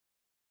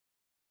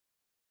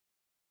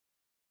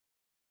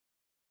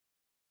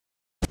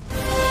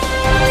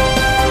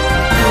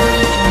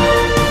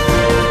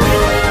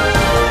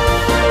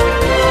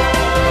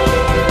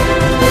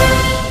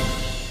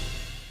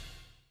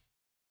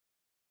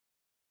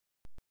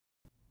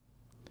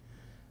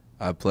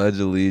I pledge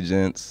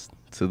allegiance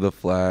to the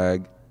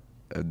flag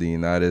of the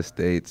United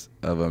States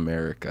of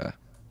America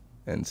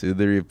and to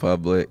the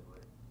republic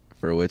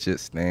for which it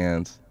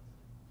stands,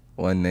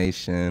 one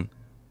nation,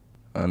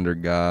 under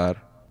God,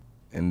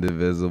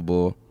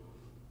 indivisible,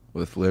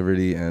 with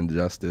liberty and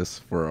justice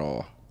for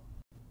all.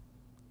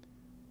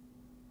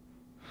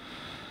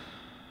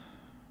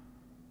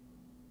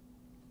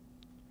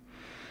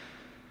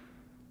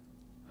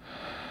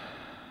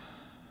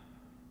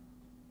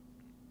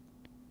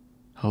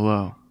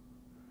 Hello.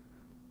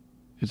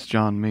 It's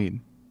John Mead,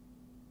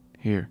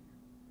 here.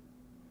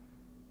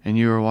 And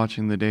you are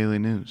watching the Daily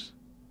News.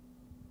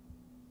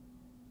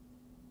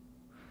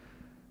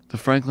 The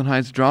Franklin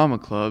Heights Drama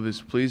Club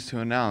is pleased to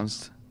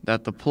announce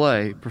that the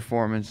play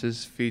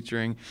performances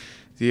featuring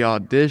The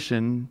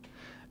Audition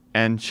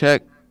and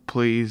Check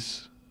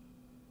Please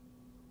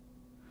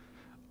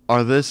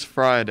are this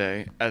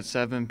Friday at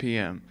 7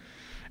 p.m.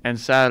 and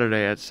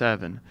Saturday at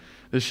 7.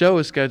 The show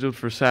is scheduled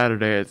for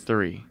Saturday at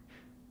 3.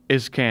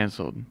 It's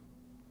canceled.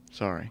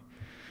 Sorry.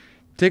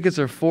 Tickets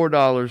are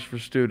 $4 for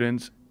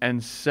students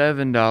and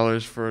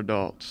 $7 for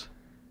adults.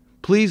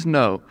 Please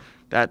note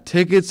that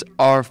tickets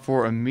are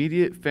for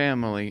immediate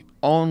family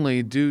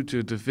only due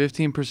to the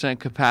 15%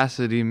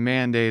 capacity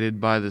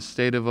mandated by the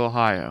state of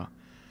Ohio.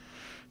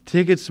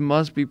 Tickets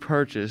must be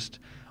purchased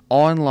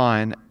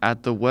online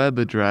at the web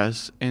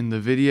address in the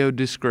video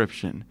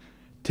description.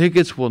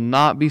 Tickets will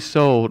not be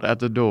sold at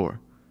the door.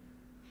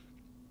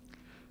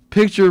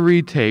 Picture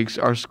retakes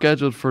are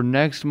scheduled for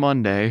next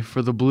Monday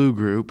for the blue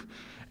group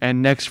and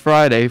next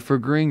Friday for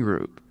green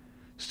group.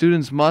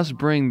 Students must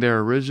bring their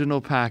original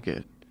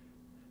packet.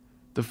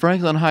 The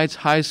Franklin Heights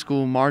High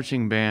School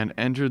Marching Band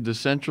entered the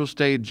Central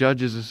State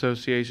Judges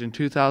Association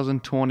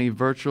 2020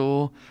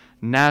 Virtual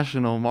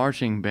National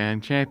Marching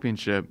Band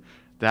Championship,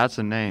 that's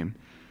a name,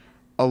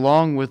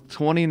 along with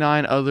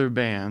 29 other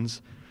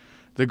bands.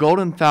 The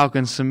Golden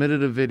Falcons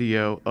submitted a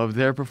video of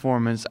their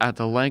performance at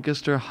the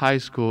Lancaster High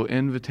School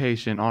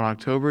Invitation on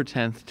October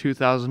 10,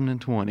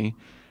 2020,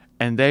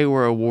 and they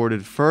were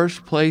awarded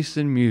first place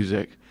in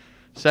music,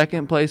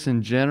 second place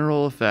in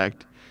general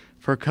effect,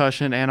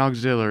 percussion and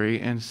auxiliary,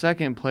 and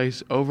second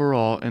place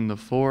overall in the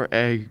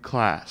 4A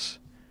class.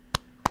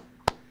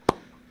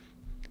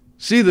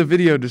 See the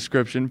video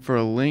description for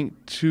a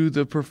link to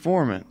the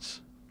performance.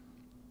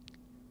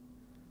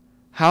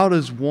 How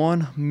does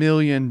 $1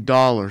 million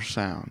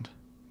sound?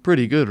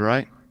 Pretty good,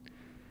 right?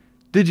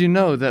 Did you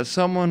know that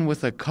someone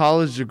with a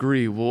college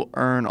degree will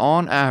earn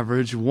on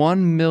average $1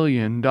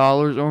 million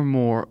or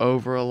more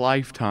over a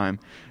lifetime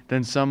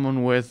than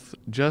someone with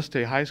just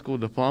a high school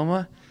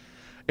diploma?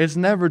 It's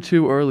never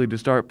too early to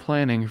start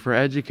planning for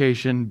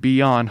education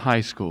beyond high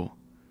school.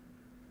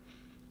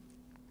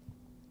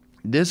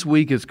 This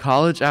week is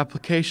College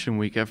Application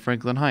Week at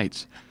Franklin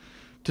Heights.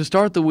 To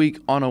start the week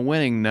on a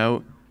winning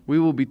note, we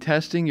will be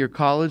testing your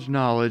college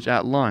knowledge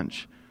at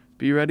lunch.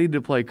 Be ready to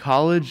play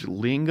college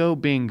lingo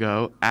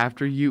bingo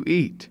after you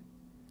eat.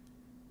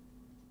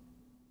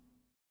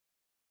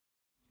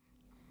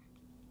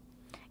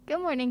 Good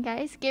morning,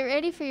 guys. Get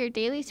ready for your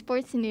daily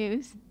sports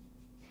news.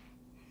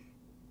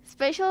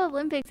 Special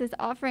Olympics is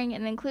offering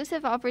an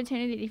inclusive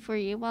opportunity for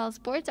you, while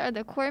sports are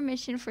the core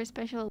mission for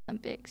Special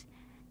Olympics.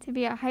 To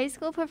be a high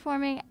school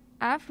performing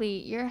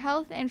athlete, your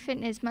health and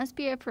fitness must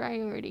be a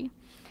priority.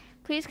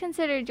 Please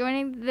consider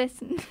joining this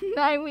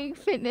 9-week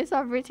fitness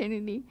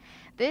opportunity.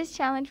 This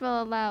challenge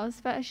will allow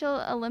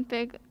Special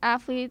Olympic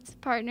athletes,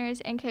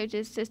 partners, and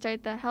coaches to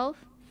start the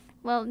health,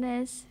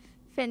 wellness,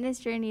 fitness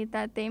journey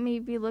that they may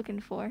be looking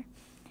for.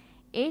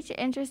 Each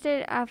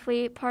interested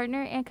athlete,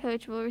 partner, and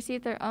coach will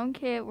receive their own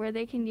kit where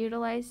they can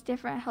utilize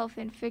different health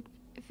and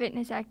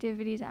fitness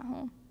activities at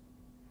home.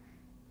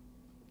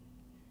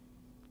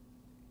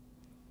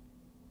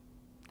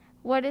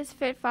 What is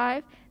Fit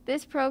 5?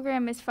 This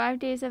program is 5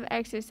 days of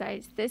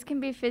exercise. This can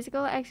be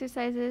physical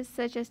exercises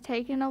such as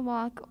taking a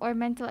walk or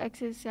mental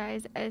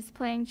exercise as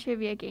playing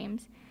trivia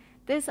games.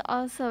 This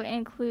also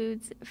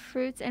includes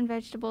fruits and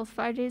vegetables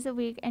 5 days a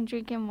week and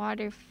drinking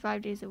water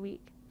 5 days a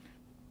week.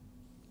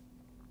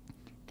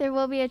 There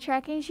will be a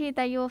tracking sheet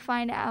that you will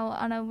find out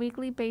on a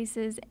weekly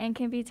basis and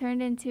can be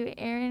turned into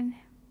Erin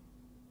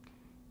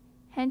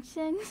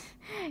Henson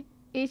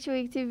each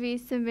week to be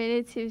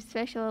submitted to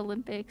Special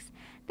Olympics.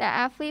 The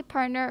athlete,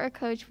 partner, or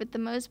coach with the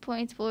most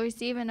points will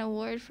receive an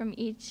award from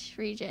each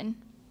region.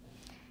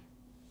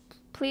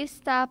 Please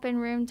stop in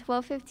room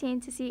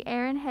 1215 to see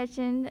Erin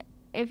Henson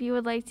if you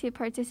would like to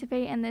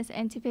participate in this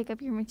and to pick up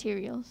your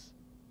materials.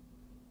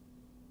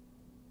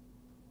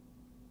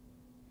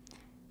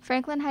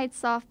 Franklin Heights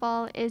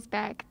softball is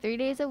back 3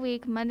 days a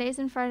week, Mondays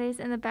and Fridays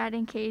in the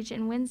batting cage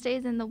and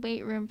Wednesdays in the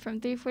weight room from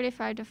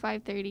 3:45 to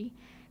 5:30.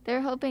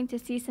 They're hoping to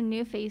see some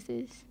new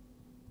faces.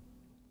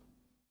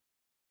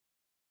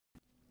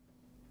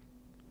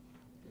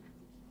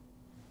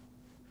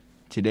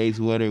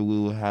 Today's weather, we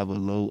will have a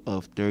low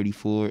of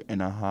 34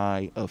 and a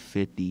high of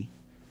 50.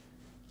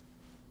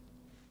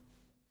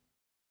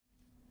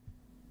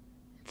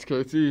 It's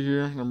KT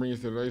here. I'm bringing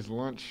you today's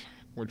lunch,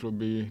 which will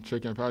be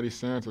chicken patty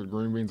sandwich with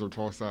green beans or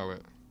tossed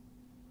salad.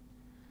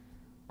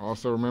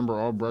 Also, remember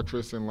all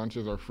breakfasts and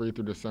lunches are free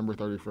through December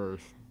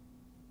 31st.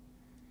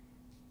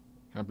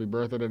 Happy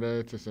birthday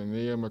today to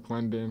Sania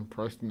McClendon,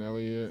 Preston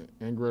Elliott,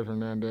 Ingrid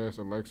Hernandez,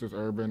 Alexis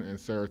Urban, and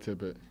Sarah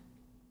Tippett.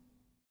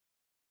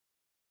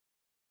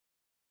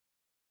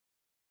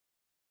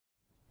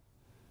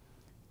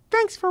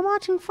 Thanks for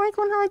watching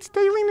Franklin Heights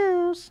Daily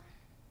News.